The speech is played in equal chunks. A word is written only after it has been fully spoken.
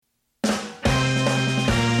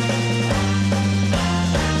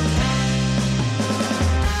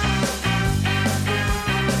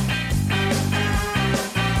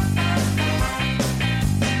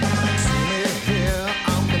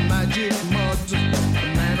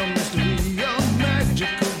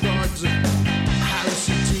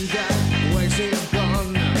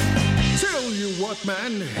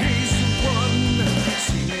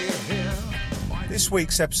This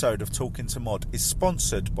week's episode of Talking to Mod is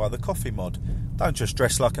sponsored by the Coffee Mod. Don't just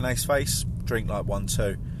dress like an ace face, drink like one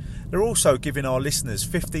too. They're also giving our listeners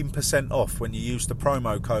 15% off when you use the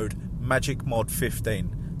promo code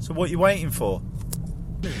MAGICMOD15. So what are you waiting for?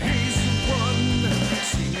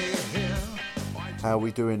 How are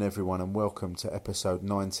we doing, everyone, and welcome to episode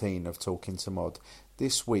 19 of Talking to Mod.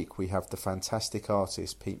 This week we have the fantastic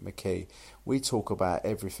artist Pete McKee. We talk about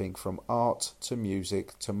everything from art to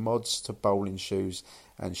music to mods to bowling shoes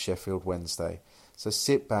and Sheffield Wednesday. So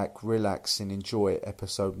sit back, relax and enjoy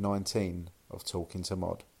episode 19 of Talking to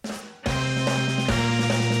Mod.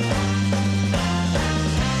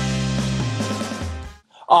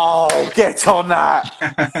 Oh, get on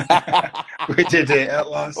that! We did it at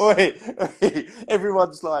last. Wait,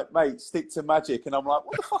 everyone's like, mate, stick to magic. And I'm like,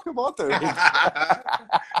 what the fuck am I doing?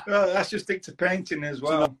 Well, let's just stick to painting as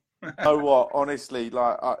well. You know what? Honestly,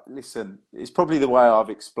 listen, it's probably the way I've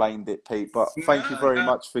explained it, Pete, but thank you very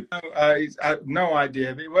much for... I have no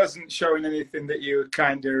idea. It wasn't showing anything that you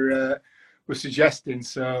kind of were suggesting,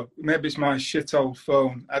 so maybe it's my shit old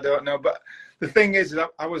phone. I don't know, but... The thing is,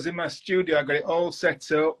 I was in my studio, I got it all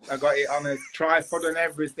set up, I got it on a tripod and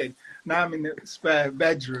everything. Now I'm in the spare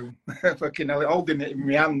bedroom, fucking holding it in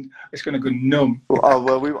my hand. It's going to go numb. Oh,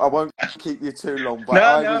 well, I won't keep you too long.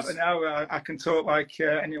 But no, I can talk like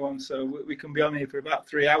anyone, so we can be on here for about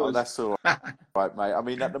 3 hours. Oh, that's all right, mate. I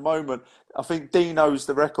mean, at the moment, I think Dino's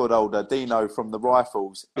the record holder, Dino from the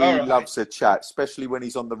Rifles. He loves a chat, especially when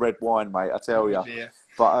he's on the red wine, mate, I tell you. Yeah.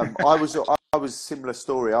 But I was similar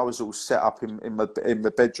story. I was all set up in my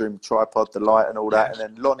bedroom, tripod, the light and all that.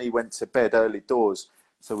 And then Lonnie went to bed early doors,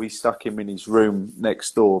 so we stuck him in his room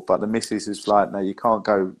next door. But the missus is like, no, you can't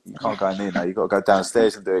go in here now. You've got to go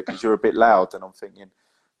downstairs and do it because you're a bit loud. And I'm thinking,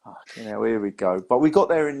 oh, you know, here we go. But we got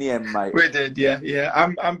there in the end, mate. We did, yeah.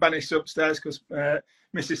 I'm banished upstairs because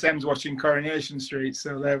Mrs. M's watching Coronation Street.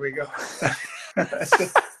 So there we go.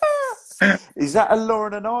 Is that a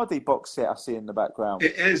Lauren and Hardy box set I see in the background?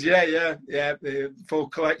 It is, yeah. The full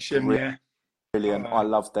collection, Brilliant. I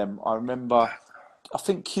love them. I remember, I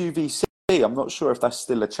think QVC, I'm not sure if that's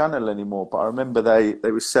still a channel anymore, but I remember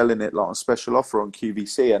they were selling it like on special offer on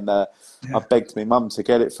QVC, and I begged my mum to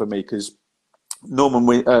get it for me because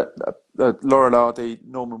Laurel Hardy,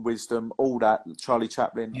 Norman Wisdom, all that, Charlie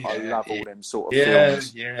Chaplin, I love all them sort of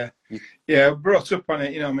films. Yeah, brought up on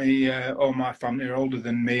it, you know, all my family are older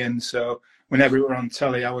than me, and so whenever it were on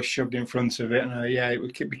telly, I was shoved in front of it, and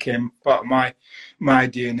it became part of my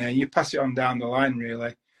DNA. You pass it on down the line,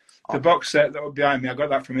 really. The box set that was behind me, I got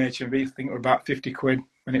that from HMV, I think it was about 50 quid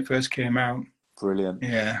when it first came out. Brilliant.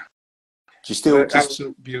 Yeah. Do you still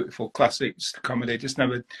absolute beautiful classic comedy? Just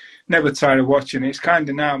never tired of watching it. It's kind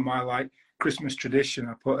of now my like Christmas tradition.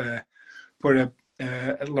 I put a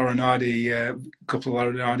Lauren Hardy, couple of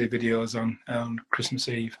Lauren Hardy videos on Christmas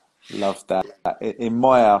Eve. Love that. In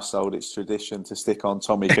my household, it's tradition to stick on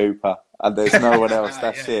Tommy Cooper, and there's no one else.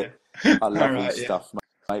 That's it. I love his stuff,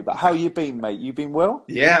 mate. But how you been, mate? You been well?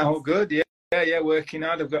 Yeah, all good. Yeah. Working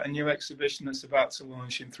hard. I've got a new exhibition that's about to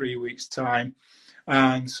launch in 3 weeks' time.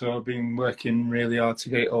 And so I've been working really hard to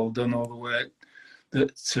get it all done, all the work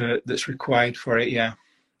that's required for it. Yeah.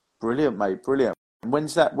 Brilliant, mate. Brilliant.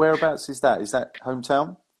 When's that? Whereabouts is that? Is that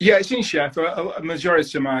hometown? Yeah, it's in Sheffield. A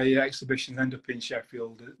majority of my exhibitions end up in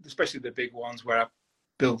Sheffield, especially the big ones where I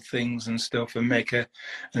build things and stuff and make a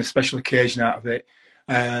special occasion out of it.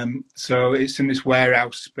 So it's in this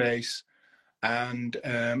warehouse space, and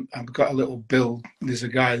I've got a little build. There's a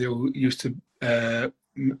guy who used to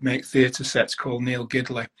make theatre sets called Neil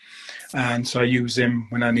Gidley, and so I use him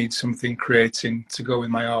when I need something creating to go with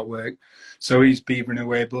my artwork. So he's beavering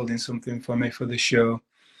away building something for me for the show,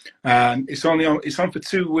 and it's on for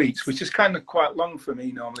 2 weeks, which is kind of quite long for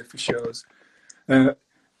me normally for shows. I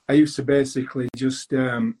used to basically just have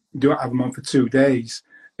them on for 2 days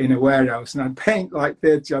in a warehouse, and I'd paint like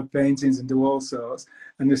 30 odd paintings and do all sorts,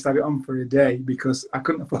 and just have it on for a day because I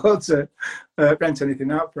couldn't afford to rent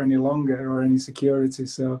anything out for any longer or any security.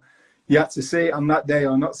 So you had to see it on that day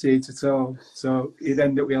or not see it at all. So you'd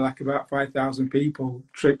end up with like about 5,000 people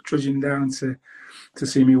trudging down to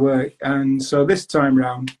see me work. And so this time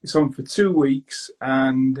round, it's on for 2 weeks,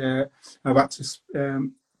 and I've had to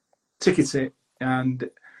ticket it and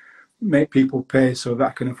make people pay so that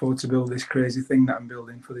I can afford to build this crazy thing that I'm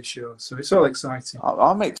building for the show. So it's all exciting.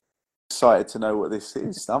 I'm excited to know what this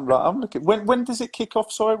is. I'm looking. When does it kick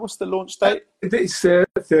off? Sorry, what's the launch date? It's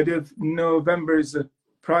 3rd of November is the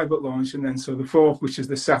private launch, and then so the 4th, which is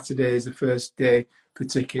the Saturday, is the first day for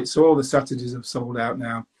tickets. So all the Saturdays have sold out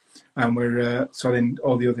now, and we're selling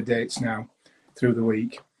all the other dates now through the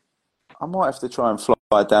week. I might have to try and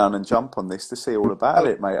fly down and jump on this to see all about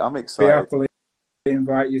it, mate. I'm excited.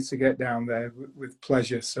 invite you to get down there with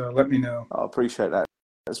pleasure. So let me know. I appreciate that.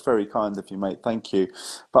 That's very kind of you, mate. Thank you.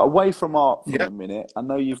 But away from art for Yeah. a minute, I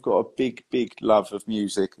know you've got a big, big love of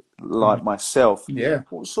music, like Mm. myself. Yeah.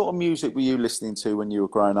 What sort of music were you listening to when you were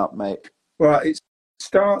growing up, mate? Well, it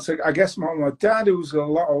starts. I guess my dad, who's a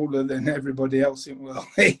lot older than everybody else in the world,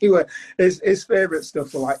 his favourite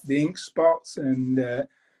stuff were like the Ink Spots and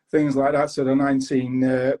things like that. So the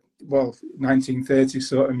 1930s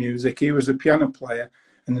sort of music. He was a piano player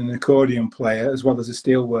and an accordion player as well as a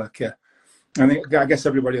steel worker. I guess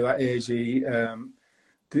everybody that age, they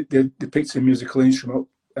picked a musical instrument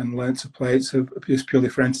and learned to play it just purely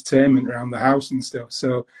for entertainment around the house and stuff.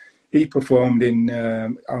 So he performed in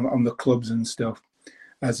on the clubs and stuff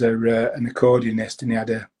as an accordionist, and he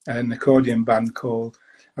had an accordion band called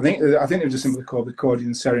I think it was just simply called the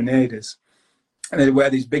Accordion Serenaders, and they'd wear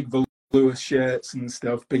these big velour shirts and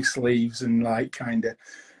stuff, big sleeves, and like kind of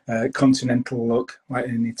continental look, like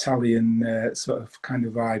an Italian sort of kind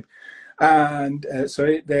of vibe. And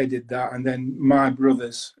so they did that. And then my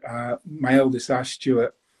brothers, my eldest, Ash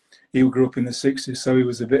Stewart, he grew up in the 60s, so he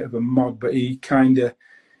was a bit of a mod, but he kind of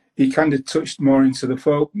touched more into the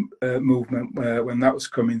folk movement when that was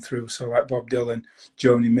coming through. So like Bob Dylan,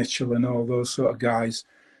 Joni Mitchell, and all those sort of guys.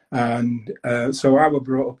 And so I was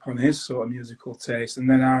brought up on his sort of musical taste. And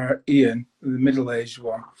then our Ian, the middle-aged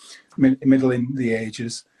one, middle in the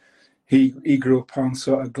ages, he grew up on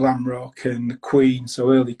sort of glam rock and Queen,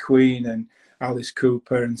 so early Queen and Alice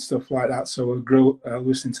Cooper and stuff like that. So I grew up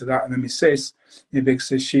listening to that. And then my big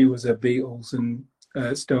sis, she was a Beatles and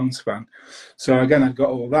Stones fan. So again, I got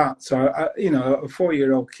all that. So a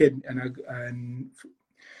 4-year-old kid and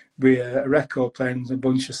with a record playing a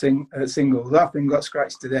bunch of singles. Half of them got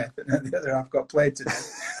scratched to death, and the other half got played to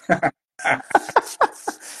death.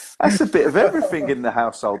 That's a bit of everything in the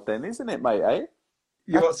household, then, isn't it, mate? Eh?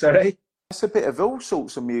 You what, sorry? That's a bit of all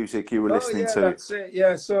sorts of music you were listening to. That's it.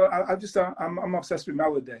 Yeah, so I'm obsessed with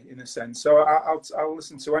melody in a sense. So I'll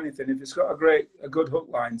listen to anything if it's got a good hook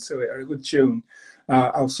line to it or a good tune.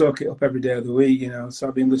 I'll soak it up every day of the week. So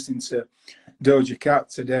I've been listening to Doja Cat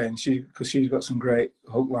today, and because she's got some great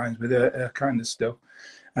hook lines with her kind of stuff.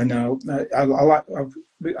 And I've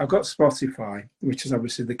got Spotify, which is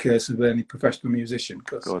obviously the case of any professional musician,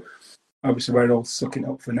 because obviously we're all sucking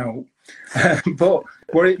up for now. But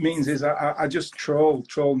what it means is I just troll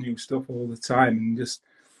new stuff all the time, and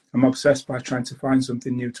I'm obsessed by trying to find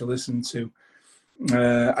something new to listen to.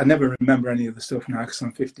 I never remember any of the stuff now because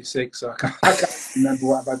I'm 56, so I can't remember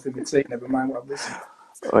what I've had for my tea, never mind what I've listened to.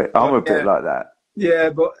 I'm a bit like that.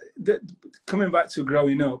 Yeah, but coming back to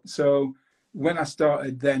growing up, so when I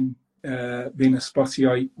started then being a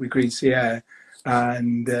spotty with greasy hair,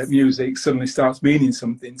 and music suddenly starts meaning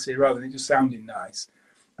something to you rather than it just sounding nice,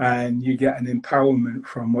 and you get an empowerment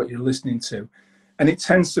from what you're listening to. And it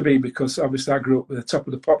tends to be because obviously I grew up with the top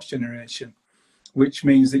of the pops generation, which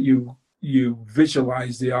means that you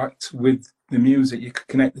visualize the act with the music, you could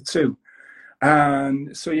connect the two.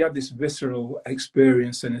 And so you have this visceral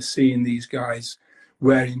experience and seeing these guys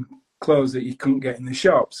wearing clothes that you couldn't get in the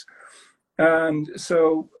shops. And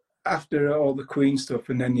so after all the Queen stuff,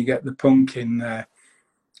 and then you get the punk in there,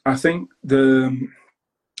 I think the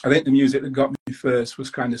music that got me first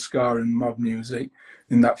was kind of ska and mod music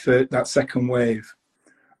in that second wave.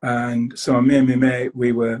 And so me and my mate,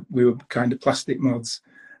 we were kind of plastic mods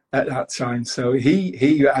at that time. So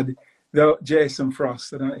he had, though, Jason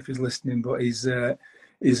Frost, I don't know if he's listening, but he's a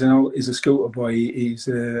scooter boy. He's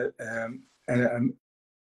a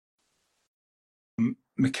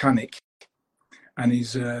mechanic, and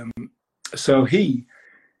he's so he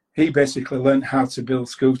basically learned how to build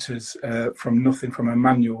scooters from nothing, from a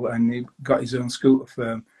manual, and he got his own scooter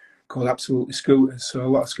firm called Absolutely Scooters. So a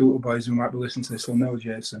lot of scooter boys who might be listening to this will know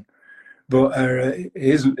Jason. But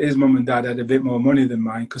his mum and dad had a bit more money than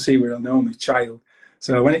mine because he was an only child.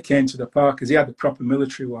 So when it came to the parkers, he had the proper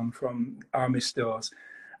military one from army stores,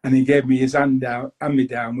 and he gave me his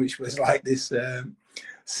hand-me-down, which was like this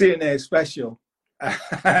CNA special,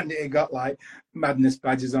 and it got like madness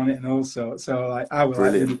badges on it and all sorts. So like I was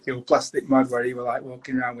like really cool plastic mod, where he was like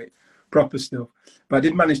walking around with proper stuff. But I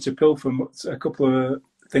did manage to pilfer a couple of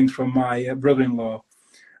things from my brother-in-law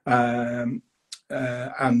and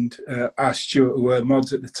Ash Stewart, who were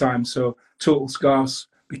mods at the time. So Total Scars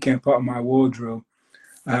became part of my wardrobe,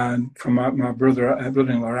 and from my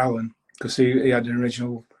brother-in-law Alan, because he had an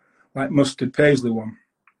original like mustard paisley one.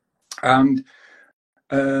 And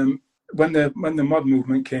when the mod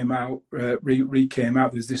movement came out, came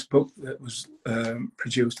out, there's this book that was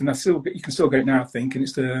produced, and you can still get it now, I think, and I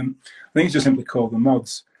think it's just simply called The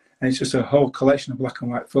Mods, and it's just a whole collection of black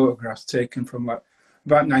and white photographs taken from like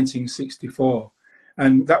about 1964,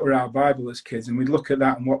 And that were our Bible as kids. And we'd look at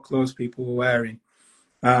that and what clothes people were wearing.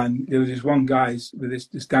 And there was this one guy with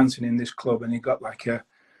this dancing in this club, and he got like a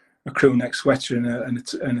crew neck sweater and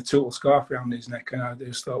a total scarf around his neck. And I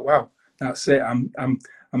just thought, wow, that's it. I'm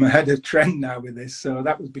ahead of trend now with this. So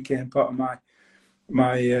that became part of my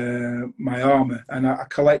armour. And I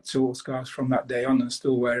collect total scarves from that day on and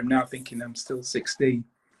still wear them now, thinking I'm still 16.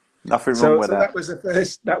 Nothing wrong with that.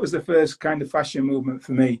 That was the first kind of fashion movement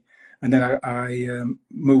for me. And then I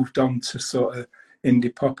moved on to sort of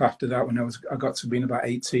indie pop after that when I got to being about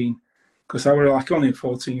 18, because I was like only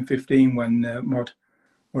 14, 15 when Mod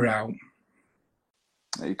were out.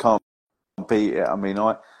 You can't beat it. I mean,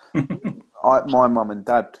 my mum and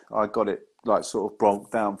dad, I got it like sort of broke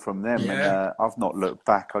down from them, and I've not looked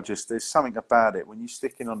back. There's something about it when you're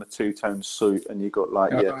sticking on a two-tone suit and you got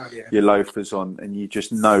like your loafers on, and you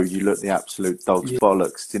just know you look the absolute dog's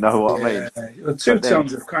bollocks. Do you know what I mean? Well,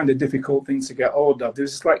 two-tones are kind of difficult things to get hold of.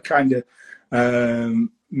 There's this like kind of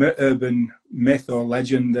urban myth or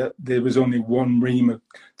legend that there was only one ream of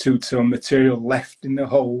two-tone material left in the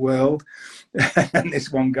whole world, and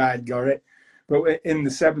this one guy had got it. But in the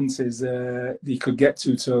 70s, you could get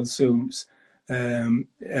two-tone suits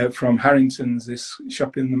from Harrington's, this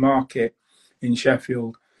shop in the market in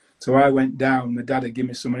Sheffield. So I went down. My dad had given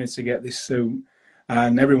me some money to get this suit,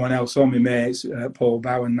 and everyone else, all my mates, Paul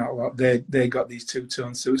Bow and that lot, they got these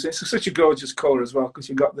two-tone suits. It's such a gorgeous colour as well, because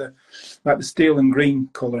you've got the steel and green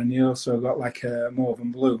colour, and you also got like a mauve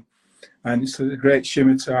and blue, and it's a great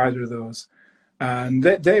shimmer to either of those. And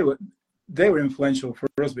they were influential for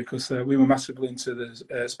us because we were massively into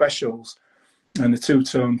the specials and the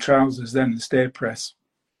two-tone trousers, then the stay press.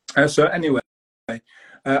 So anyway,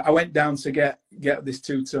 I went down to get this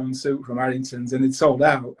two-tone suit from Harrington's, and it sold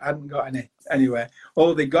out. I hadn't got any anyway.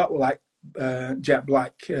 All they got were like jet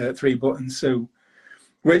black 3-button suit,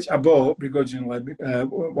 which I bought begrudgingly,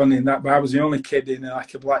 wanting that. But I was the only kid in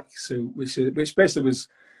like a black suit, which basically was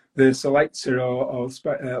the selector or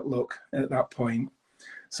look at that point.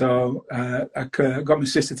 So I got my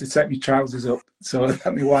sister to take my trousers up, so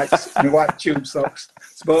that my white tube socks,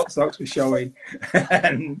 sports socks, were showing,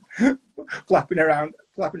 and flapping around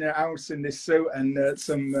in this suit and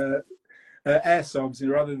some air sobs.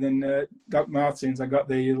 Rather than Doc Martens, I got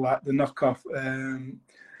the knockoff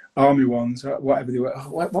army ones, whatever they were.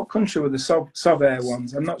 What country were the Sov Air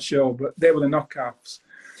ones? I'm not sure, but they were the knockoffs.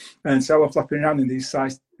 And so I was flapping around in these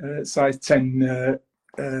size 10.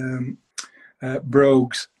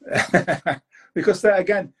 Brogues, because that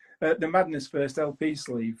again, the Madness first LP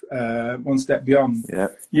sleeve, One Step Beyond,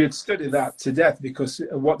 you'd study that to death because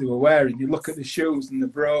of what they were wearing. You look at the shoes and the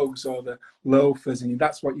brogues or the loafers, and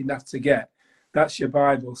that's what you'd have to get. That's your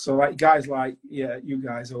Bible. So like guys like you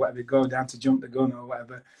guys or whatever, go down to Jump the Gun or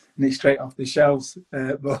whatever, and it's straight off the shelves.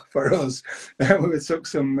 But for us, we took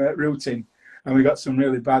some routing, and we got some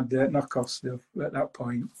really bad knockoff stuff at that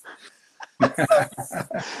point.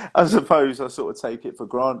 I suppose I sort of take it for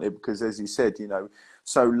granted because, as you said,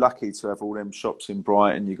 so lucky to have all them shops in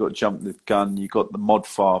Brighton. You've got Jump the Gun, you've got the Mod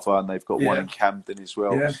Father, and they've got one in Camden as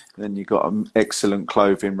well. And then you've got excellent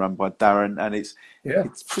clothing run by Darren, and it's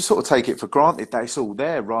sort of take it for granted that it's all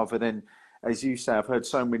there, rather than, as you say, I've heard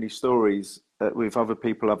so many stories with other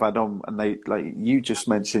people I've had on, and they, like you just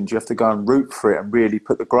mentioned, you have to go and root for it and really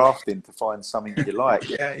put the graft in to find something you like.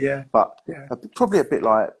 But probably a bit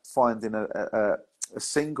like finding a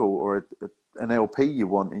single or an LP you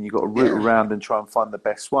want, and you've got to root around and try and find the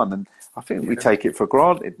best one. And I think we take it for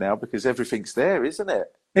granted now because everything's there, isn't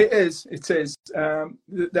it? It is.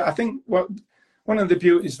 I think one of the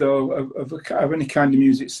beauties, though, of any kind of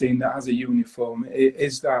music scene that has a uniform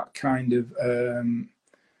is that kind of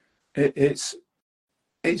it's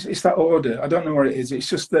that order. I don't know what it is. It's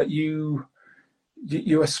just that you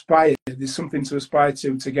aspire. There's something to aspire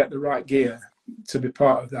to get the right gear to be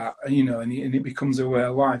part of that, and it becomes a way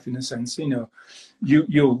of life in a sense.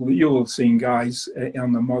 You'll have seen guys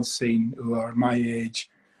on the mod scene who are my age,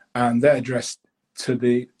 and they're dressed to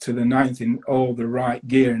the ninth in all the right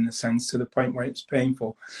gear in a sense, to the point where it's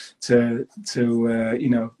painful to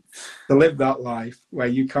live that life where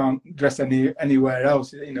you can't dress anywhere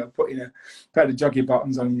else. Putting a pair of jogging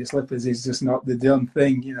bottoms on your slippers is just not the done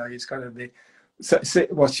thing. It's got to be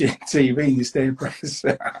sit watching TV and you stay impressed.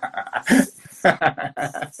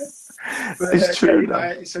 It's true.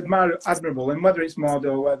 It's admirable, and whether it's mod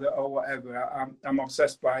or whatever, I'm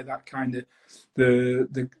obsessed by that kind of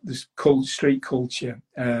the street culture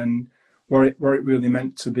and what it really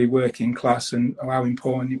meant to be working class, and how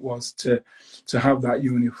important it was to have that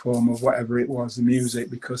uniform of whatever it was, the music,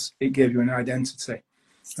 because it gave you an identity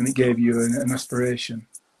and it gave you an aspiration.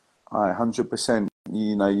 100%.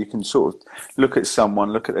 you know, you can sort of look at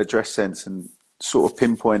someone, look at their dress sense, and sort of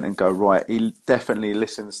pinpoint and go, right, he definitely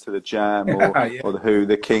listens to the Jam Yeah. or the Who,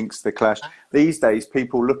 the Kinks, the Clash. These days,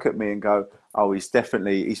 people look at me and go, oh, he's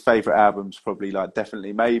definitely, his favourite album's probably like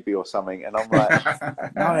Definitely Maybe or something, and I'm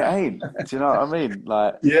like, no, it ain't. Do you know what I mean?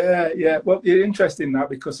 Like, Yeah. Well, you're interested in that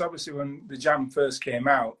because obviously when the Jam first came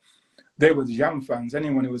out, they were the Jam fans.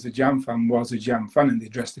 Anyone who was a Jam fan was a Jam fan, and they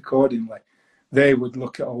dressed accordingly. They would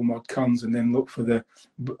look at all mod cons and then look for the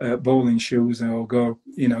bowling shoes, or go,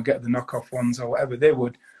 get the knockoff ones or whatever. They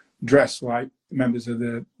would dress like members of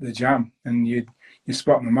the Jam, and you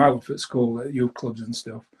spot them a mile off at school, at youth clubs and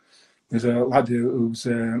stuff. There's a lad who's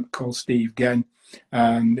called Steve Genn,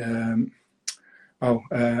 and I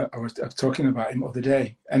was talking about him the other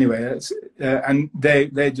day. Anyway, and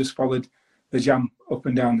they just followed the Jam up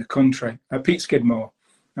and down the country. Pete Skidmore,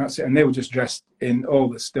 that's it. And they were just dressed in all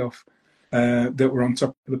the stuff that were on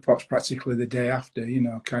top of the pops practically the day after,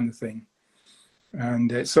 kind of thing.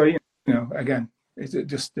 And so, again, it's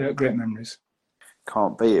just great memories.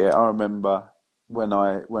 can't beat it. I remember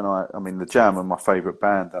I mean, the Jam are my favourite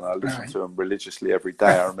band, and I listen to them religiously every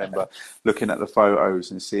day. I remember looking at the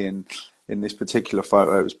photos and seeing, in this particular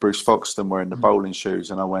photo, it was Bruce Foxton wearing the bowling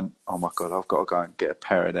shoes, and I went, oh my God, I've got to go and get a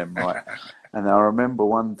pair of them, right? And I remember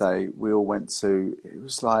one day we all went to, it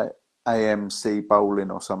was like AMC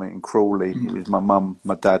bowling or something in Crawley. It was my mum,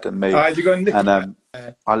 my dad, and me. Did you go And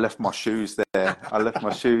I left my shoes there.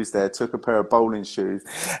 Took a pair of bowling shoes,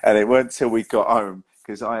 and it weren't till we got home,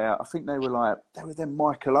 because I think they were them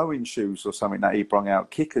Michael Owen shoes or something that he brung out,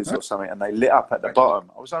 kickers or something, and they lit up at the bottom.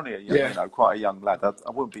 I was only a young, quite a young lad. I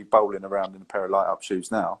wouldn't be bowling around in a pair of light up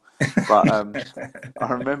shoes now. But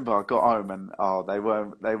I remember I got home and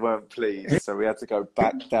they weren't pleased, so we had to go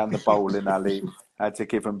back down the bowling alley. I had to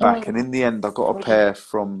give them back, and in the end, I got a pair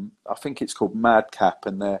from, I think it's called Madcap,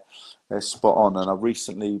 and they're spot on. And I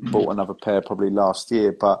recently bought another pair, probably last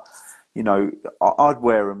year, but. I'd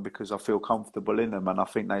wear them because I feel comfortable in them, and I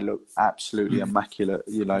think they look absolutely immaculate.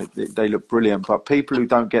 They look brilliant. But people who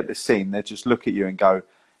don't get the scene, they just look at you and go,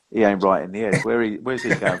 he ain't right in the head. Where's he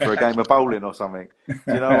going, for a game of bowling or something? Do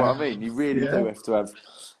you know what I mean? You really do have to have,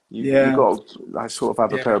 you've got to sort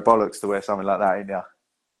of have a pair of bollocks to wear something like that, ain't you?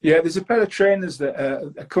 Yeah, there's a pair of trainers that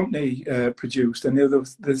a company produced, and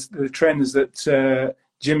there's the trainers that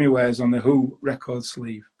Jimmy wears on the Who record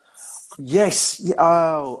sleeve. Yes.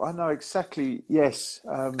 Oh, I know exactly. Yes.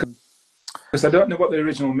 Because I don't know what the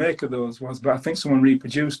original make of those was, but I think someone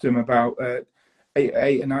reproduced them about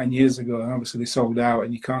 8 or 9 years ago, and obviously they sold out,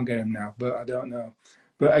 and you can't get them now. But I don't know.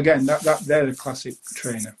 But again, that they're a classic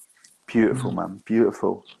trainer. Beautiful, man.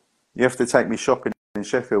 Beautiful. You have to take me shopping in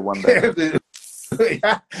Sheffield one day.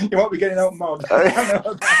 Yeah, you won't be getting out mod.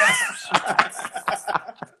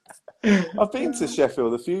 I've been to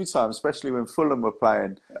Sheffield a few times, especially when Fulham were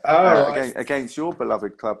playing against your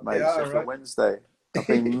beloved club, mate, Sheffield Wednesday. I've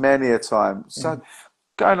been many a time. So,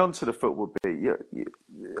 going on to the football bit,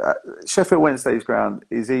 Sheffield Wednesday's ground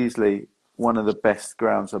is easily one of the best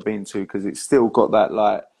grounds I've been to, because it's still got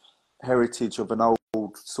that heritage of an old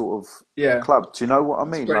sort of club. Do you know what I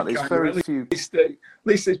mean? Like, there's very few. At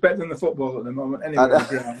least it's better than the football at the moment. Anyway, the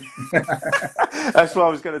ground. That's why I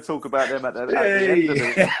was going to talk about them at the end of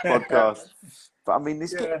the podcast. But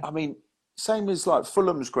I mean, same as like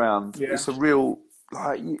Fulham's ground. Yeah. It's a real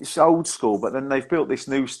it's old school, but then they've built this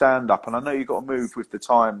new stand up, and I know you've got to move with the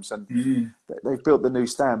times, and they've built the new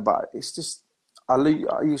stand. But it's just I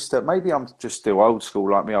used to, maybe I'm just still old school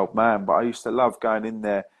like my old man, but I used to love going in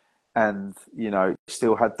there. And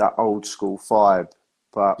still had that old school vibe,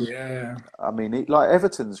 but I mean, like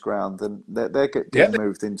Everton's ground, and they're getting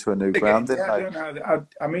moved into a new ground, didn't they? I don't know.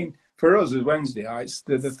 I mean, for us as Wednesdayites,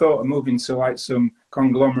 the thought of moving to like some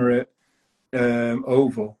conglomerate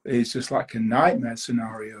oval is just like a nightmare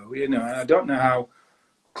scenario, And I don't know how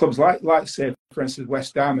clubs like say, for instance,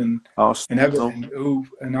 West Ham and Everton,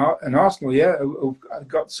 and Arsenal, who've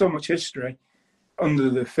got so much history under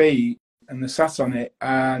the feet. And they sat on it,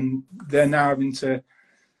 and they're now having to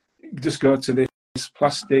just go to this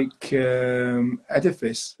plastic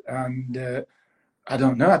edifice. And I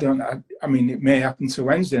don't know. I mean, it may happen to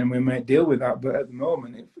Wednesday, and we may deal with that. But at the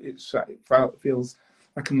moment, it feels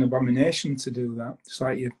like an abomination to do that. It's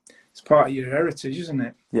like it's part of your heritage, isn't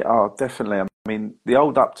it? Yeah, definitely. I mean, the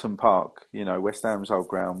old Upton Park, West Ham's old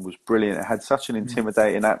ground, was brilliant. It had such an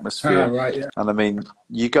intimidating atmosphere. Right, yeah. And I mean,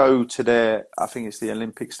 you go to there, I think it's the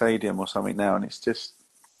Olympic Stadium or something now, and it's just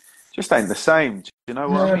ain't the same. Do you know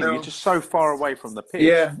what I mean? No. You're just so far away from the pitch.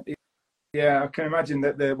 Yeah. I can imagine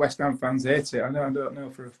that the West Ham fans hate it. I don't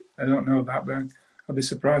know that, but I'll be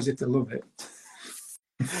surprised if they love it.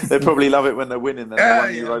 They probably love it when they're winning and they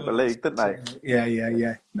won Yeah, Europa well, League, didn't they?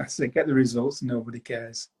 yeah. That's it. Get the results, and nobody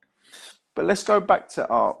cares. But let's go back to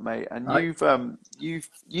art, mate. And Right.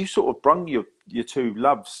 you sort of brung your two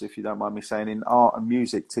loves, if you don't mind me saying, in art and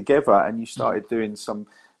music together, and you started doing some.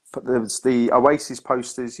 There was the Oasis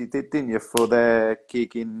posters you did, didn't you, for their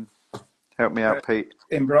gig in? Help me out, Pete.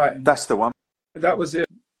 In Brighton. That's the one. That was the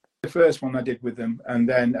first one I did with them, and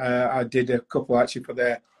then I did a couple actually for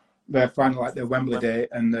their final, like their Wembley day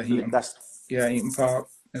and the That's Heaton Park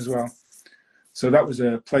as well. So that was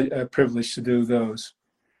a privilege to do those,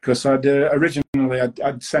 because originally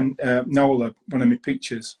I'd sent Nola one of my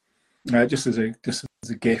pictures just as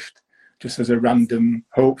a gift, just as a random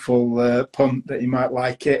hopeful punt that he might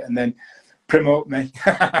like it and then promote me,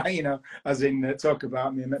 as in talk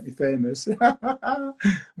about me and make me famous.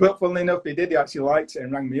 But funnily enough, he did. He actually liked it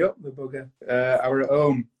and rang me up, the bugger. I were at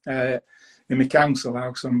home in my council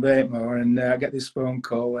house on Batemore, and I get this phone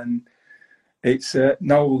call, and it's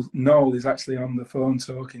Noel is actually on the phone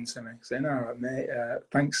talking to me, saying, "All right, mate,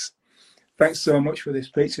 thanks so much for this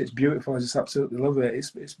picture. It's beautiful. I just absolutely love it.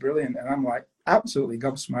 It's brilliant." And I'm like absolutely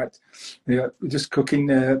gobsmacked. We're just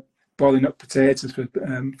cooking, boiling up potatoes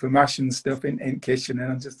for mash and stuff in kitchen,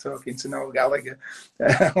 and I'm just talking to Noel Gallagher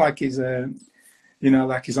like he's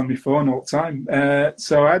like he's on my phone all the time.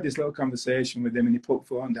 So I had this little conversation with him, and he put the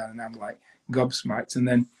phone down, and I'm like gobsmacked. And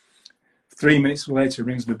then 3 minutes later,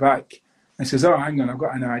 rings me back and says, "Oh, hang on, I've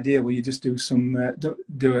got an idea. Will you just do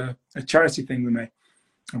a charity thing with me?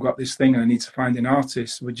 I've got this thing and I need to find an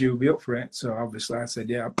artist. Would you be up for it?" So obviously I said,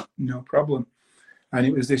 "Yeah, no problem." And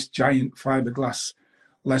it was this giant fiberglass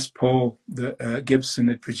Les Paul that Gibson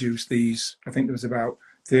had produced these. I think there was about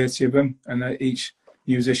 30 of them, and each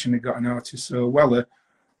musician had got an artist. So Weller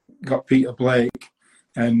got Peter Blake,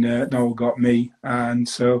 and Noel got me. And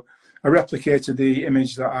so I replicated the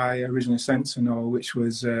image that I originally sent to Noel, which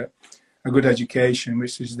was A Good Education,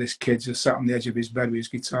 which is this kid just sat on the edge of his bed with his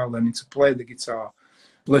guitar, learning to play the guitar,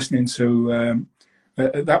 listening to.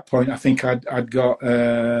 At that point, I think I'd got.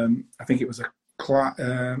 I think it was a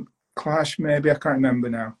Clash, maybe, I can't remember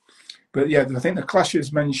now. But yeah, I think the Clash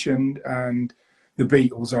is mentioned, and the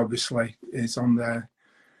Beatles obviously is on there.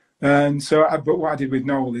 And so, but what I did with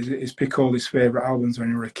Noel is pick all his favourite albums when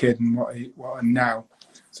he was a kid and what are now.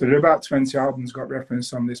 So there are about 20 albums got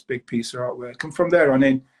referenced on this big piece of artwork. And from there on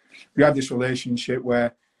in, we had this relationship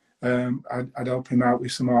where I'd help him out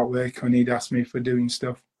with some artwork, and he'd ask me for doing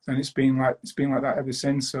stuff. And it's been like that ever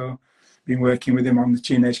since. So been working with him on the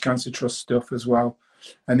Teenage Cancer Trust stuff as well,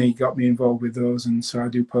 and he got me involved with those. And so I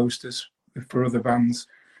do posters for other bands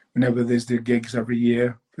whenever there's the gigs every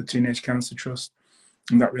year for Teenage Cancer Trust,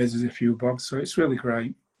 and that raises a few bob. So it's really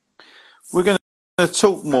great. We're going to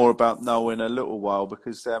talk more about Noel in a little while,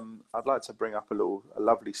 because I'd like to bring up a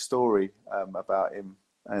lovely story about him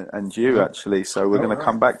and you, actually. So we're going to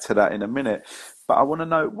come back to that in a minute. But I want to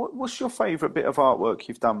know, what's your favourite bit of artwork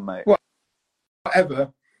you've done, mate?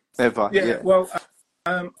 Ever. Yeah. Well,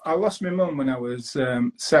 I lost my mum when I was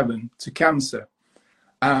 7 to cancer,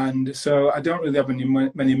 and so I don't really have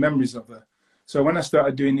many memories of her. So when I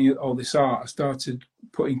started doing all this art, I started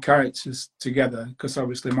putting characters together, because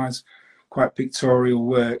obviously mine's quite pictorial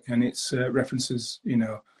work, and it's references,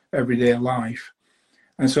 everyday life.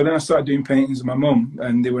 And so then I started doing paintings of my mum,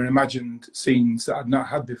 and they were imagined scenes that I'd not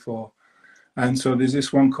had before. And so there's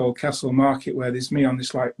this one called Castle Market, where there's me on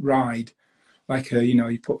this like ride, like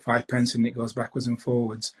you put 5 pence in, it goes backwards and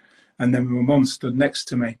forwards. And then my mum stood next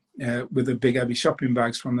to me with the big heavy shopping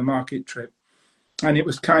bags from the market trip. And it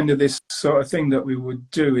was kind of this sort of thing that we would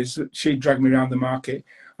do, is that she'd drag me around the market,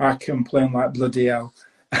 I complain like bloody hell.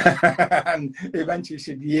 And eventually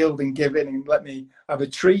she'd yield and give in and let me have a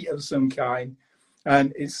treat of some kind.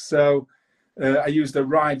 And it's so I used the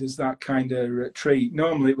ride as that kind of treat.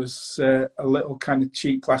 Normally it was a little kind of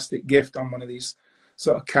cheap plastic gift on one of these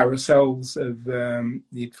sort of carousels of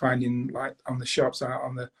you'd find in like on the shops, out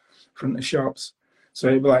on the front of shops. So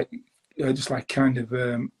it'd be like just like kind of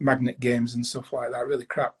magnet games and stuff like that, really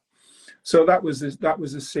crap. So that was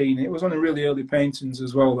the scene. It was one of really early paintings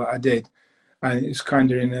as well that I did, and it was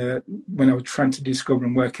kind of when I was trying to discover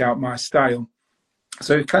and work out my style.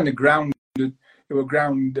 So it kind of grounded. It was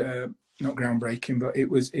not groundbreaking, but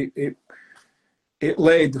it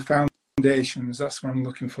laid the foundations. That's what I'm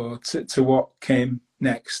looking for, to what came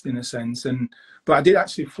next, in a sense. But I did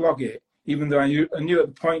actually flog it, even though I knew at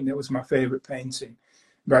the point that it was my favourite painting.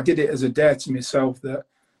 But I did it as a dare to myself that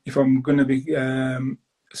if I'm going to be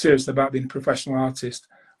serious about being a professional artist,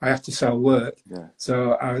 I have to sell work. Yeah.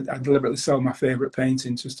 So I deliberately sell my favourite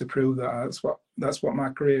painting just to prove that that's what my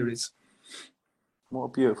career is. What a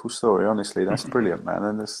beautiful story. Honestly, that's brilliant, man.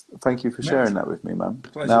 And thank you for sharing Next, that with me, man.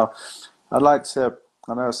 pleasure. Now, I'd like to.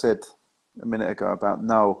 I know I said a minute ago about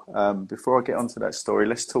Noel. Before I get onto that story,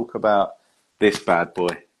 let's talk about this bad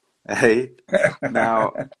boy. Hey,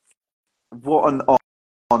 now, what an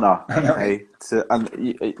honor, I know. hey. And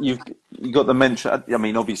you got the mention. I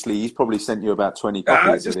mean, obviously, he's probably sent you about 20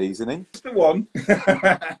 copies of Just these, isn't he? the one.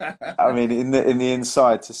 I mean, in the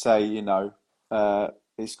inside to say,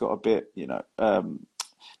 it's got a bit,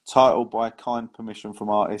 titled by kind permission from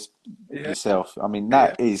artist Yeah, yourself. I mean, yeah.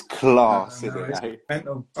 that is class, isn't No, it? it's Eh?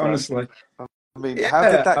 mental, So, honestly. I mean, how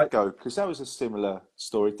did Yeah, that go? Because that was a similar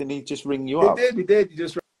story. Didn't he just ring you he up? did. He did. He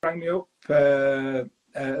just rang me up.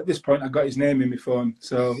 At this point, I got his name in my phone,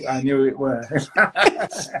 so I knew it were.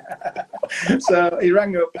 So he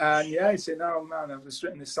rang up and he said, "No, man, I've just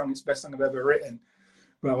written this song. It's the best song I've ever written.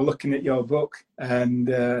 But we're looking at your book, and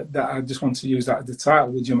that I just want to use that as the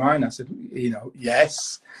title. Would you mind?" I said,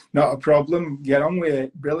 "Yes, not a problem. Get on with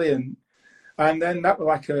it. Brilliant." And then that was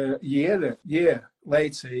like a year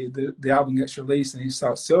later, the album gets released and he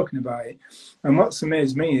starts talking about it. And what's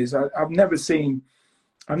amazed me is I've never seen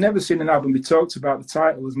an album be talked about the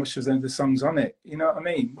title as much as the songs on it. You know what I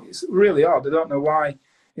mean? It's really odd. I don't know why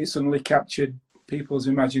it suddenly captured people's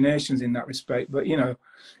imaginations in that respect. But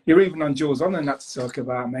you're even on Jules on and that to talk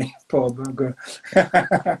about me, Paul Burger.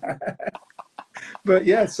 But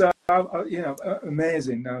yeah, so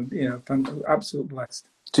amazing. Absolute blessed.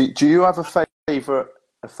 Do you have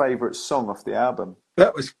a favorite song off the album?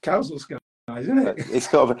 That was Castle Skies, isn't it? It's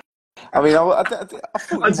got. I mean, I thought I you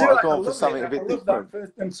do. might have I gone for love it. something a I bit love that different.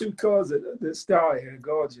 first them two chords that start here.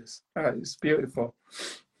 Gorgeous. It's beautiful.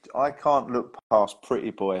 I can't look past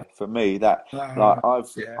Pretty Boy. For me, that like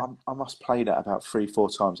Yeah. I must play that about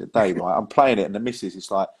 3-4 times a day, right? I'm playing it, and the missus is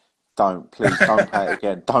like, Please don't play it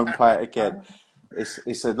again. Don't play it again." It's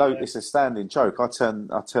a standing joke. I turn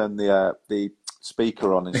the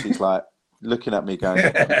speaker on, and she's like looking at me, going,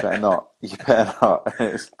 "You better not. You better not."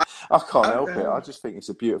 I can't help it. I just think it's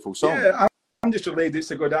a beautiful song. Yeah, I'm just relieved it's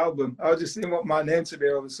a good album. I just didn't want my name to be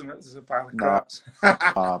over something that's a pile of No, craps.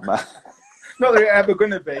 man. Not that it's ever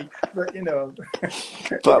going to be, but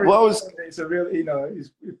But what was it's a real,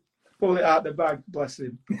 he's pulling it out the bag, bless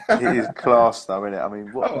him. It is class, though, isn't it? I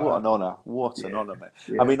mean, what Oh, an honour! What an honour, mate.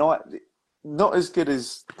 I yeah. mean, not as good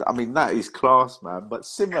as. I mean, that is class, man. But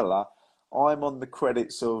similar. I'm on the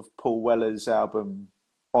credits of Paul Weller's album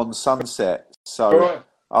On Sunset, so Oh,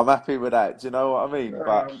 I'm happy with that. Do you know what I mean? But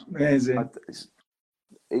I, amazing.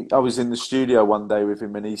 I was in the studio one day with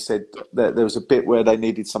him, and he said that there was a bit where they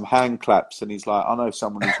needed some hand claps, and he's like, "I know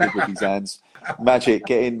someone who's good with his hands. Magic,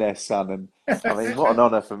 get in there, son." And I mean, what an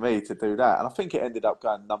honour for me to do that. And I think it ended up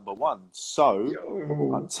going #1. So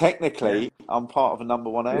Oh, yeah, technically, I'm part of a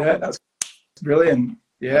 #1 yeah, album. that's brilliant. And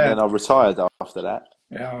Yeah, then I retired after that.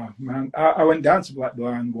 yeah, man. I went down to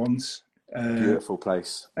Blackburn once, Beautiful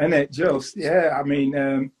place. and it just, yeah. I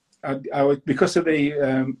mean, I was because of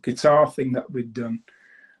the guitar thing that we'd done.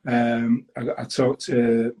 I talked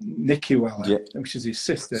to Nikki Weller, Yeah, which is his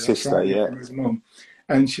sister. That's sister. right, Yeah. from his mum.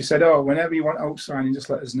 And she said, "Oh, whenever you want out signing, just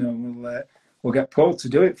let us know. We'll get Paul to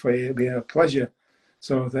do it for you. It'll be a pleasure."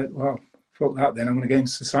 So I thought, well, fuck that then. I'm going to get him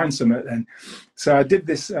to sign something then. So I did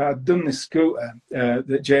this. I'd done this scooter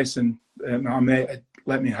that Jason, my mate, had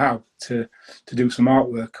let me have to do some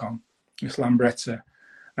artwork on, this Lambretta.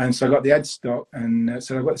 And so I got the headstock and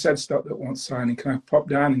said, "I've got this headstock that wants signing. Can I pop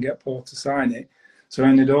down and get Paul to sign it?" So I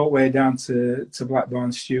ended all the way down to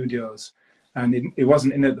Blackburn Studios. And it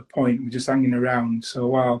wasn't in at the point, we were just hanging around. So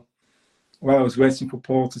while I was waiting for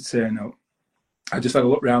Paul to turn up, I just had a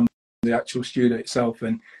look around the actual studio itself,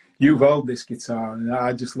 and you've held this guitar, and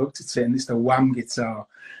I just looked at it, and it's the Wham guitar,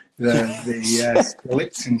 the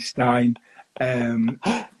Liechtenstein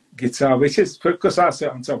guitar, which is because I sit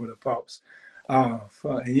on top of the Pops. Oh,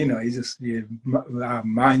 our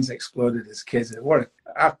minds exploded as kids.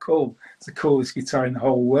 How cool! It's the coolest guitar in the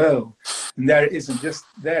whole world, and there it is, and just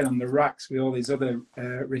there on the racks with all these other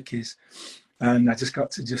Rickies, and I just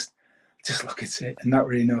got to just look at it, and that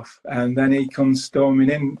were enough. And then he comes storming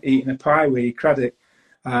in, eating a pie with Craddock,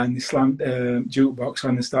 and he slammed jukebox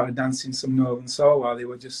on and started dancing some Northern Soul while they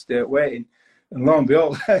were just waiting. And lo and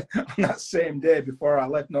behold, on that same day before I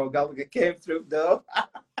left, Noel Gallagher came through the door.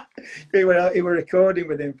 He were recording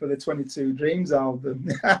with him for the 22 Dreams album.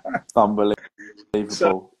 Unbelievable.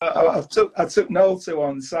 So I took Noel to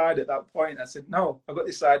one side at that point. I said, "No, I've got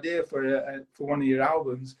this idea for one of your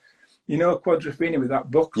albums. Quadrophenia with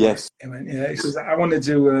that booklet." Yes. He went, "Yeah." He says, "I want to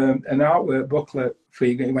do an artwork booklet for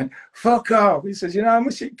you." He went, "Fuck off." He says, "You know how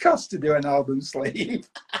much it costs to do an album sleeve?"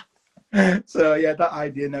 So yeah, that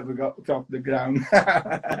idea never got off the ground.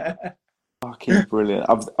 fucking brilliant.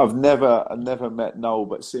 I've never met Noel,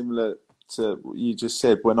 but similar to what you just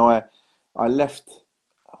said, when I left,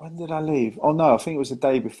 when did I leave? Oh no, I think it was the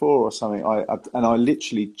day before or something. I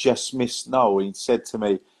literally just missed Noel. He said to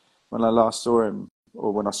me when I last saw him,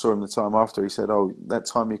 or when I saw him the time after, he said, "Oh, that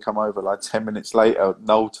time you come over, like 10 minutes later,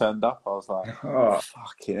 Noel turned up." I was like, Oh,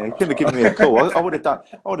 "Fucking hell, he couldn't have given me a call. I would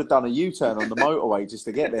have done a U-turn on the motorway just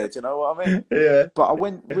to get there. Do you know what I mean?" yeah. But I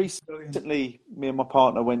went Brilliant. recently. Me and my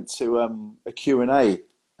partner went to a Q&A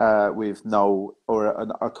with Noel, or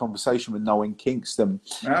a conversation with Noel in Kingston.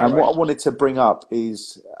 All And right. what I wanted to bring up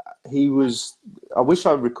is he was. I wish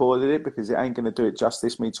I recorded it because it ain't going to do it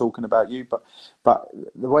justice. Me talking about you, but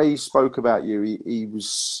the way he spoke about you, he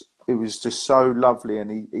was. It was just so lovely,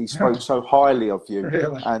 and he spoke Oh, so highly of you.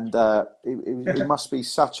 really? And it must be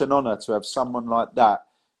such an honour to have someone like that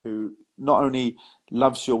who not only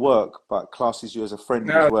loves your work but classes you as a friend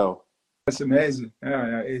as No, well. that's amazing. Yeah,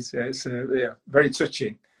 yeah, it's yeah, very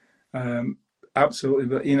touching. Um, absolutely,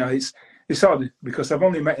 but you know, it's odd because I've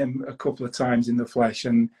only met him a couple of times in the flesh,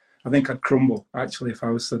 and I think I'd crumble actually if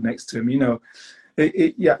I was stood next to him. You know,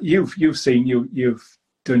 yeah, you've seen you've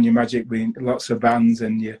done your magic with lots of bands,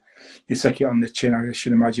 and you take it on the chin. I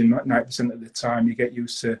should imagine 90% of the time you get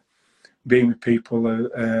used to being with people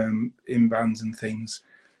in bands and things,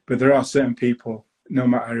 but there are certain people, no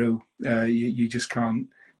matter who, you just can't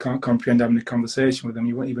comprehend having a conversation with them.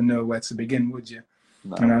 You wouldn't even know where to begin, would you?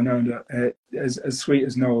 And No, I know that as sweet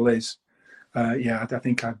as Noel is, yeah, I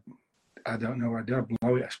think I don't know, I'd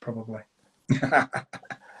blow it probably.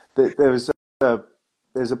 there was a,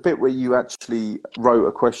 there's a bit where you actually wrote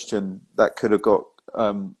a question that could have got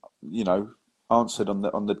you know answered on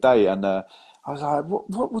the day, and I was like,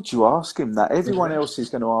 what would you ask him that everyone else is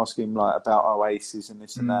going to ask him, like about Oasis and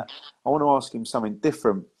this and Mm. that? I want to ask him something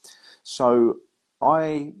different. So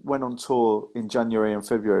I went on tour in January and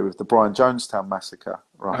February with the Brian Jonestown Massacre,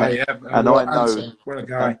 right? I And I what know, answer? What a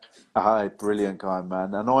uh, guy! brilliant guy,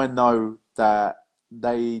 man. And I know that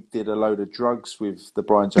they did a load of drugs with the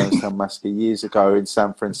Brian Jonestown Massacre years ago in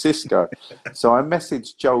San Francisco. So I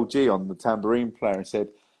messaged Joel G on the tambourine player and said,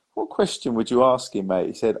 "What question would you ask him, mate?"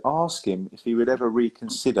 He said, "Ask him if he would ever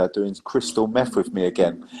reconsider doing crystal meth with me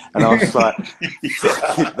again." And I was like,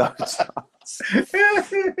 "Fucking no chance."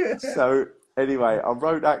 So anyway, I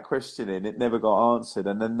wrote that question in. It never got answered,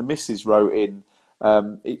 and then the missus wrote in.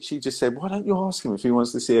 She just said, "Why don't you ask him if he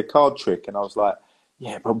wants to see a card trick?" And I was like,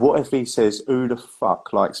 "Yeah, but what if he says, 'Who the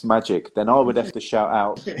fuck likes magic?' Then I would have to shout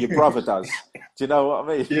out, 'Your brother does.'" Do you know what I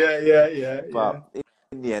mean? Yeah, yeah, yeah, yeah. But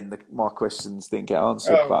in the end, my questions didn't get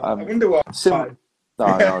answered. Oh, But I wonder why. sim,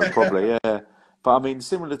 no, no, probably, yeah. But I mean,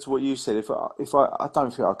 similar to what you said, if I don't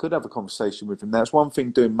think I could have a conversation with him. That's one thing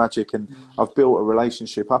doing magic, and I've built a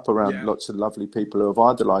relationship up around Yeah, lots of lovely people who I've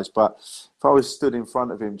idolised. But if I was stood in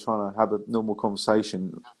front of him trying to have a normal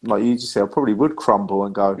conversation, like you just said, I probably would crumble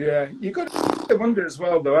and go, yeah. You got to wonder as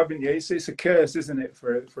well, though, haven't you? It's a curse, isn't it,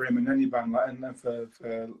 for him and any band, like, and for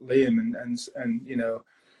Liam and you know,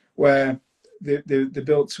 where they're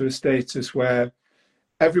built to a status where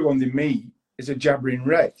everyone they meet is a jabbering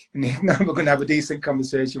wreck, and you're never going to have a decent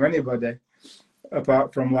conversation with anybody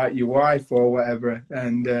apart from like your wife or whatever.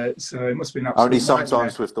 And so it must be an only absolute sometimes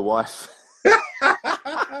nightmare. with the wife.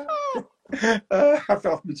 I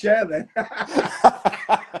fell off my chair then.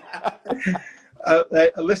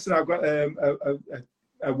 Listen, I've got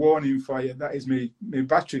a warning for you. That is me. My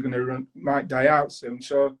battery going to might die out soon.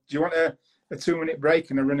 So, do you want a 2 minute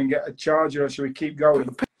break and I run and get a charger, or should we keep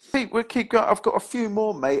going? Pete, we'll keep going. I've got a few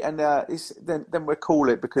more, mate, and then we'll call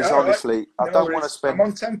it because All right, honestly, I no don't want to worries.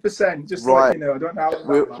 I'm spend. on 10%. Just to let Right, you know, I don't know how long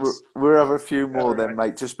we'll, that we'll, lasts. we'll have a few more All then, right.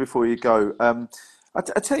 mate, just before you go. I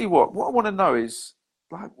tell you what I want to know is,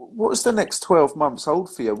 like, what's the next 12 months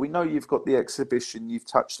hold for you? We know you've got the exhibition, you've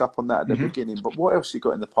touched up on that at the Mm-hmm. beginning, but what else you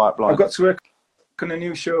got in the I've pipeline? got to work on a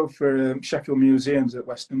new show for Sheffield Museums at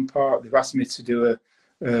Western Park. They've asked me to do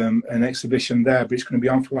an exhibition there, but it's going to be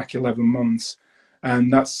on for like 11 months.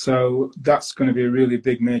 And that's going to be a really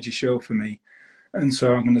big major show for me. And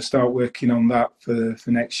so I'm going to start working on that for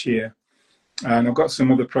next year. And I've got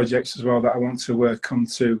some other projects as well that I want to work on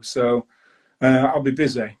too. So I'll be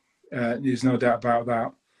busy. There's no doubt about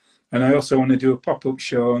that. And I also want to do a pop-up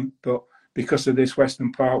show, but because of this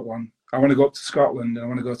Western Park one, I want to go up to Scotland and I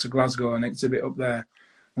want to go to Glasgow and exhibit up there.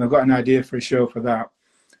 And I've got an idea for a show for that.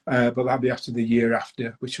 But that'll be after the year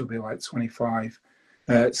after, which will be like 25.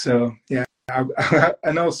 So yeah,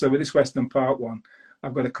 and also with this Western Park one,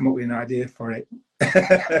 I've got to come up with an idea for it.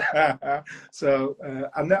 So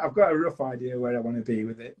I've got a rough idea where I want to be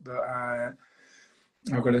with it, but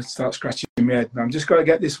I've got to start scratching my head. I'm just got to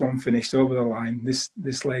get this one finished over the line,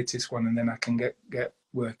 this latest one, and then I can get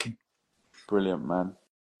working. Brilliant, man.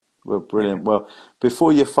 Well, brilliant. Well,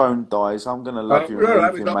 before your phone dies, I'm going to love you and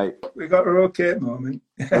Right, leave you, mate. we got a okay moment.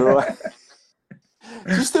 All right.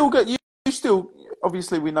 Do you still get you still?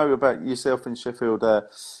 Obviously, we know about yourself in Sheffield,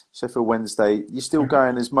 Sheffield Wednesday. You still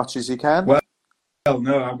going as much as you can? Well,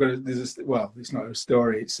 no, I've got. It's not a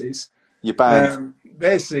story. It's Your band.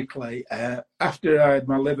 basically after I had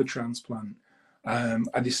my liver transplant,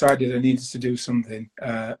 I decided I needed to do something.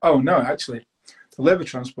 Oh no, actually, the liver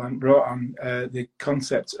transplant brought on the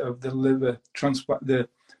concept of the liver transplant. The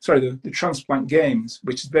transplant games,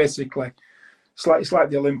 which is basically it's like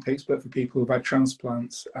the Olympics, but for people who've had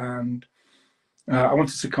transplants. And I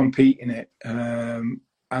wanted to compete in it.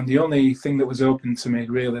 And the only thing that was open to me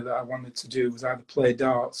really that I wanted to do was either play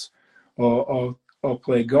darts or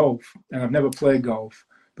play golf. And I've never played golf,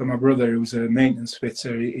 but my brother, who's a maintenance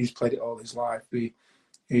fitter, he's played it all his life. We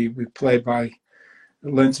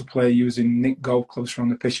learned to play using nick golf clubs from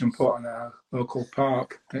the pitch and putt on our local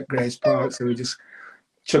park at Grays Park. So we just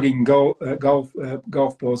chugging golf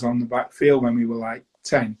balls on the back field when we were like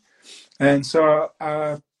 10. And so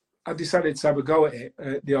I decided to have a go at it,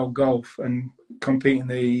 the old golf, and compete in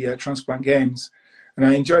the transplant games. And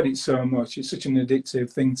I enjoyed it so much. It's such an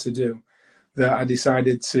addictive thing to do that I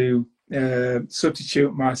decided to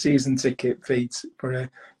substitute my season ticket fees for a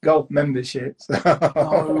golf membership.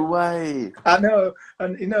 No way. I know.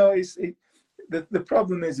 And, the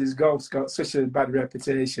problem is golf's got such a bad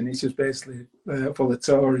reputation. It's just basically full of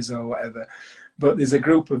Tories or whatever. But there's a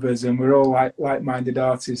group of us, and we're all like-minded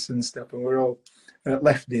artists and stuff, and we're all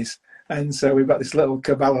lefties. And so we've got this little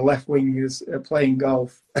cabal of left wingers playing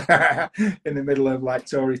golf in the middle of like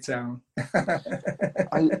Tory town.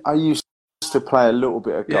 I used to play a little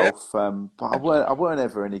bit of golf, but I weren't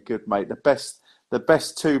ever any good, mate. The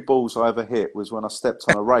best two balls I ever hit was when I stepped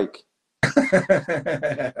on a rake.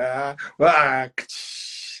 Well,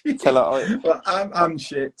 I'm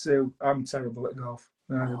shit too. I'm terrible at golf,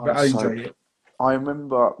 but I enjoy it. I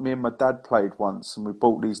remember me and my dad played once, and we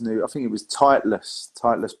bought these new. I think it was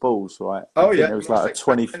Titleist balls, right? Oh yeah, it was like a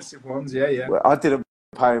 20 expensive ones. Yeah. Well, I didn't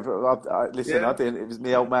pay, but listen, Yeah. I didn't. It was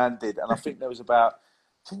my old man did, and I think there was about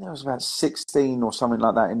 16 or something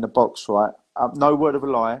like that in the box, right? No word of a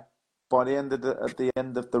lie. By the end of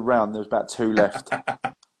the round, there was about 2 left.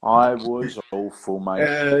 I was awful, mate.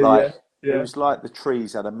 It was like the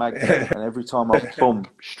trees had a magnet, and every time I boom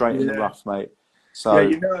straight in the rough, mate. So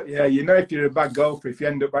if you're a bad golfer, if you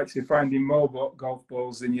end up actually finding more golf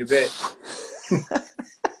balls than you bit,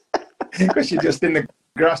 because you're just in the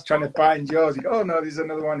grass trying to find yours. You go, oh no, there's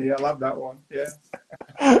another one here. I'll have that one. Yeah.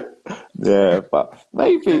 Yeah, but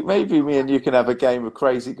maybe me and you can have a game of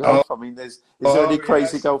crazy golf. I mean, is there any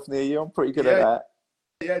crazy golf near you? I'm pretty good at that.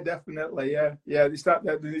 Yeah, definitely. Yeah. It's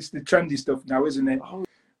the trendy stuff now, isn't it?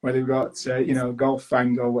 Where they've got Golf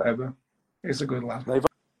Fang or whatever. It's a good laugh. They've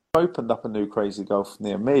opened up a new crazy golf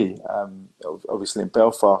near me. Obviously in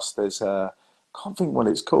Belfast, there's I can't think what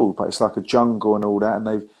it's called, but it's like a jungle and all that, and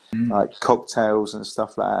they've like cocktails and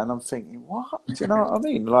stuff like that. And I'm thinking, what? Do you know what I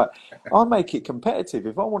mean? Like, I'll make it competitive.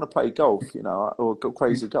 If I want to play golf, or go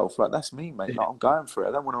crazy golf, like that's me, mate. Like, I'm going for it.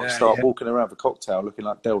 I don't want to start walking around with a cocktail looking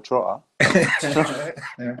like Del Trotter.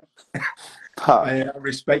 But I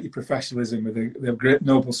respect your professionalism with the great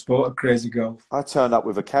noble sport of crazy golf. I turn up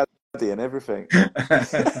with a caddy and everything.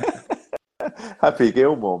 Happy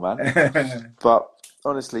Gilmore, man. But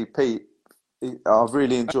honestly, Pete, I've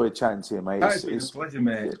really enjoyed chatting to you, mate. It's been a pleasure,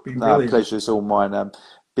 mate. It's been brilliant. Pleasure's all mine.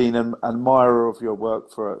 Been an admirer of your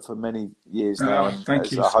work for many years now, and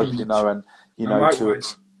thank you. I hope you know, and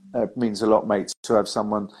likewise. It means a lot, mate, to have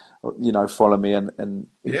someone follow me and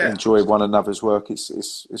enjoy one another's work.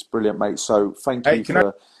 It's brilliant, mate. So thank you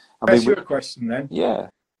for. I ask you a question then? Yeah.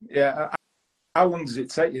 How long does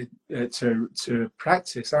it take you to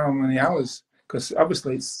practice? How many hours? Because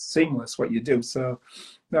obviously it's seamless what you do, so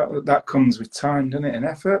that comes with time, doesn't it, and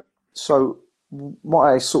effort. So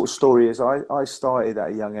my sort of story is I started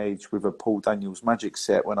at a young age with a Paul Daniels Magic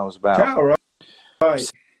set when I was about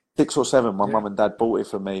 6 or 7. My mum and dad bought it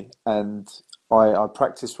for me, and I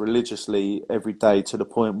practiced religiously every day to the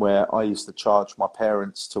point where I used to charge my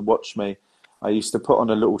parents to watch me. I used to put on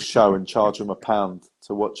a little show and charge them £1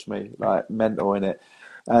 to watch me, like mental in it.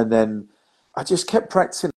 And then I just kept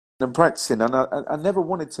practicing and practicing, and I never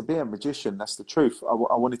wanted to be a magician. That's the truth. I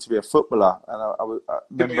wanted to be a footballer, and I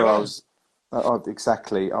remember I was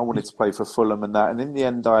exactly. I wanted to play for Fulham and that. And in the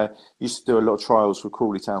end, I used to do a lot of trials for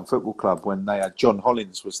Crawley Town Football Club when they had John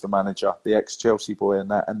Hollins was the manager, the ex-Chelsea boy,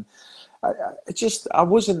 and that. And I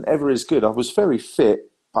wasn't ever as good. I was very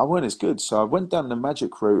fit, but I weren't as good. So I went down the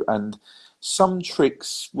magic route, and some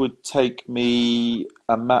tricks would take me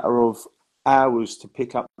a matter of hours to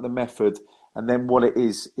pick up the method, And then what it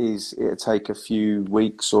is it'll take a few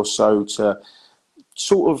weeks or so to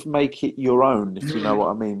sort of make it your own, if you know what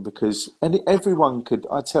I mean. Because everyone could,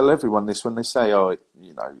 I tell everyone this when they say, oh,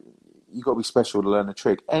 you know, you've got to be special to learn a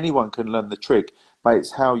trick. Anyone can learn the trick, but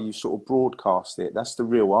it's how you sort of broadcast it. That's the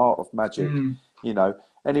real art of magic. You know,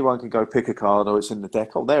 anyone can go pick a card, or it's in the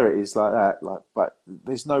deck, oh, there it is, like that. Like, but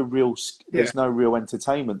there's no real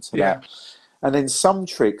entertainment to that. And then some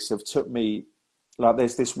tricks have took me, like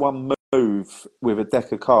there's this one move with a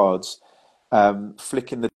deck of cards,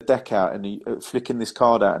 flicking the deck out and flicking this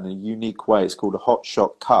card out in a unique way. It's called a hot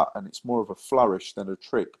shot cut, and it's more of a flourish than a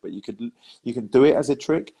trick, but you can do it as a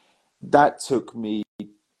trick. That took me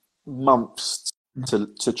months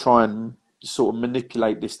to try and sort of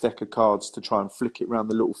manipulate this deck of cards to try and flick it around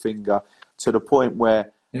the little finger, to the point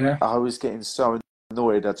where I was getting so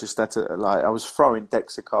annoyed. I just had to, like, I was throwing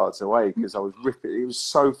decks of cards away because I was ripping. It was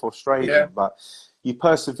so frustrating, but you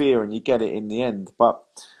persevere and you get it in the end. But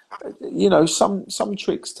you know, some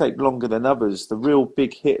tricks take longer than others. The real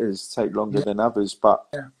big hitters take longer than others. But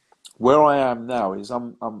where I am now is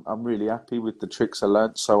I'm really happy with the tricks I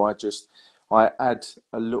learnt. So I add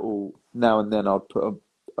a little now and then. I'd put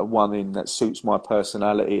a one in that suits my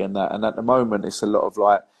personality and that. And at the moment, it's a lot of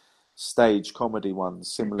like stage comedy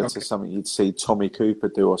ones, similar to something you'd see Tommy Cooper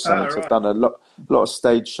do or something. I've done a lot of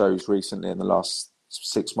stage shows recently in the last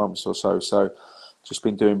 6 months or so. So just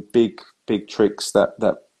been doing big tricks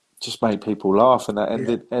that just made people laugh. And at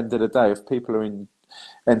the end of the day, if people are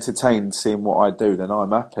entertained seeing what I do, then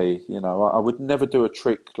I'm happy. You know, I would never do a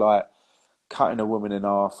trick like cutting a woman in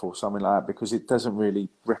half or something like that, because it doesn't really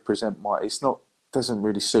represent doesn't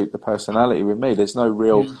really suit the personality with me. There's no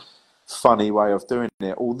real funny way of doing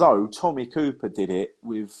it. Although Tommy Cooper did it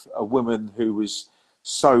with a woman who was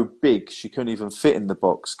so big she couldn't even fit in the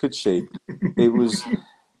box, could she? It was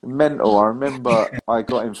mental. I remember I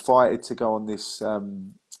got invited to go on this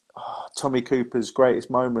Tommy Cooper's Greatest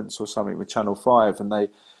Moments or something with Channel 5, and they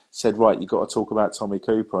said, right, you've got to talk about Tommy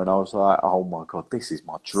Cooper. And I was like, oh my God, this is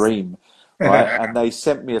my dream. Right? And they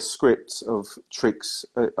sent me a script of tricks.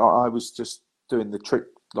 I was just doing the trick,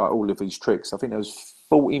 like all of these tricks. I think there was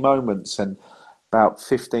 40 moments, and about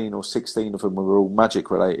 15 or 16 of them were all magic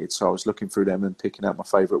related. So I was looking through them and picking out my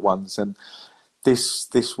favourite ones. And this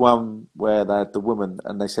one where they had the woman,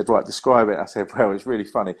 and they said, right, describe it. I said, well, it's really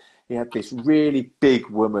funny. He had this really big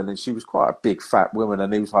woman, and she was quite a big fat woman,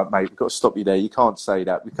 and he was like, mate, we've got to stop you there. You can't say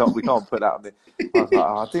that. We can't put that on there. I was like,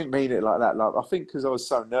 oh, I didn't mean it like that. Like, I think because I was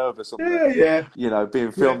so nervous on you know,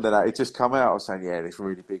 being filmed and that, it just come out. I was saying, yeah, this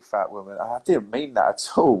really big fat woman. I didn't mean that at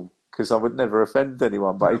all, because I would never offend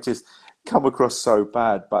anyone, but it just come across so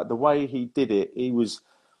bad. But the way he did it, he was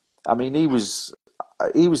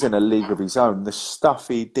in a league of his own. The stuff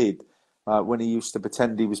he did when he used to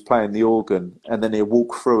pretend he was playing the organ, and then he'd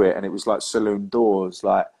walk through it, and it was like saloon doors,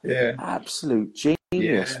 like absolute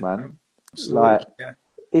genius, man. Like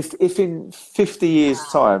if in 50 years'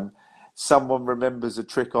 time someone remembers a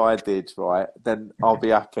trick I did, right, then I'll be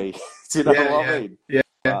happy. Do you know what I mean?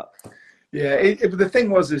 But the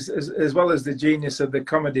thing was, as well as the genius of the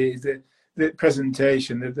comedy, the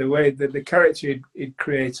presentation, the way that the character he'd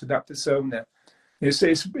created, that persona. It's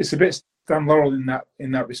a bit Stan Laurel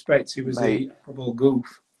in that respect. He was the probable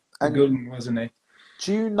goof, goon, wasn't he?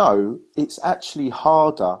 Do you know it's actually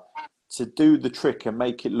harder to do the trick and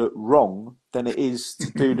make it look wrong than it is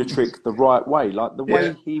to do the trick the right way? Like the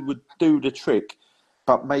way he would do the trick,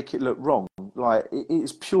 but make it look wrong. Like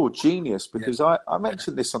it's pure genius, because I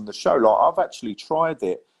mentioned this on the show. Like I've actually tried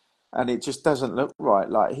it, and it just doesn't look right.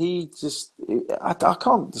 Like I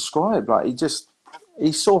can't describe. Like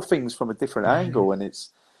he saw things from a different angle, and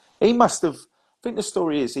he must have. I think the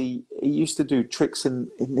story is he used to do tricks in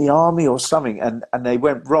the army or something, and they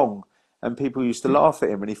went wrong, and people used to laugh at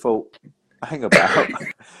him, and he thought, hang about,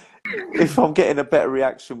 if I'm getting a better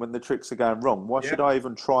reaction when the tricks are going wrong, why should I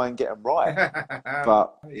even try and get them right?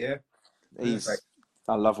 But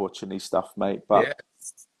I love watching his stuff, mate. But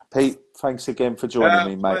Pete, thanks again for joining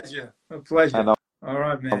me, mate. A pleasure. And all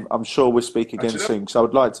right, mate. I'm sure we'll speak again soon. So I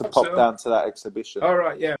would like to pop down to that exhibition. All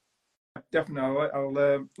right, yeah, definitely.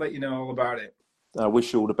 I'll let you know all about it. I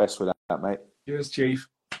wish you all the best with that, mate. Cheers, Chief.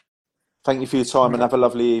 Thank you for your time, and have a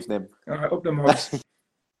lovely evening. All right, up the mods.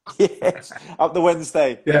 Yes, up the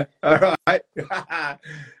Wednesday. Yeah, all right.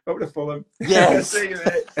 Up the Fulham. Yes. See you,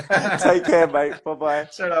 mate. Take care, mate. Bye-bye.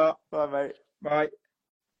 Shut up. Bye, mate. Bye.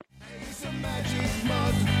 It's a magic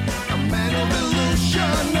mud, a man of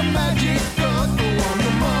illusion, a magic god, the one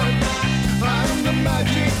the mud. I'm the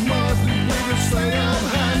magic mud, with a sleight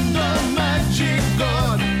of hand, the magic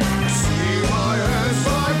god. See my hands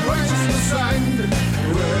vibrate in the sand,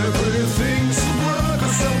 everything's a work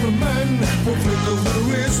of some men.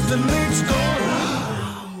 the lead store.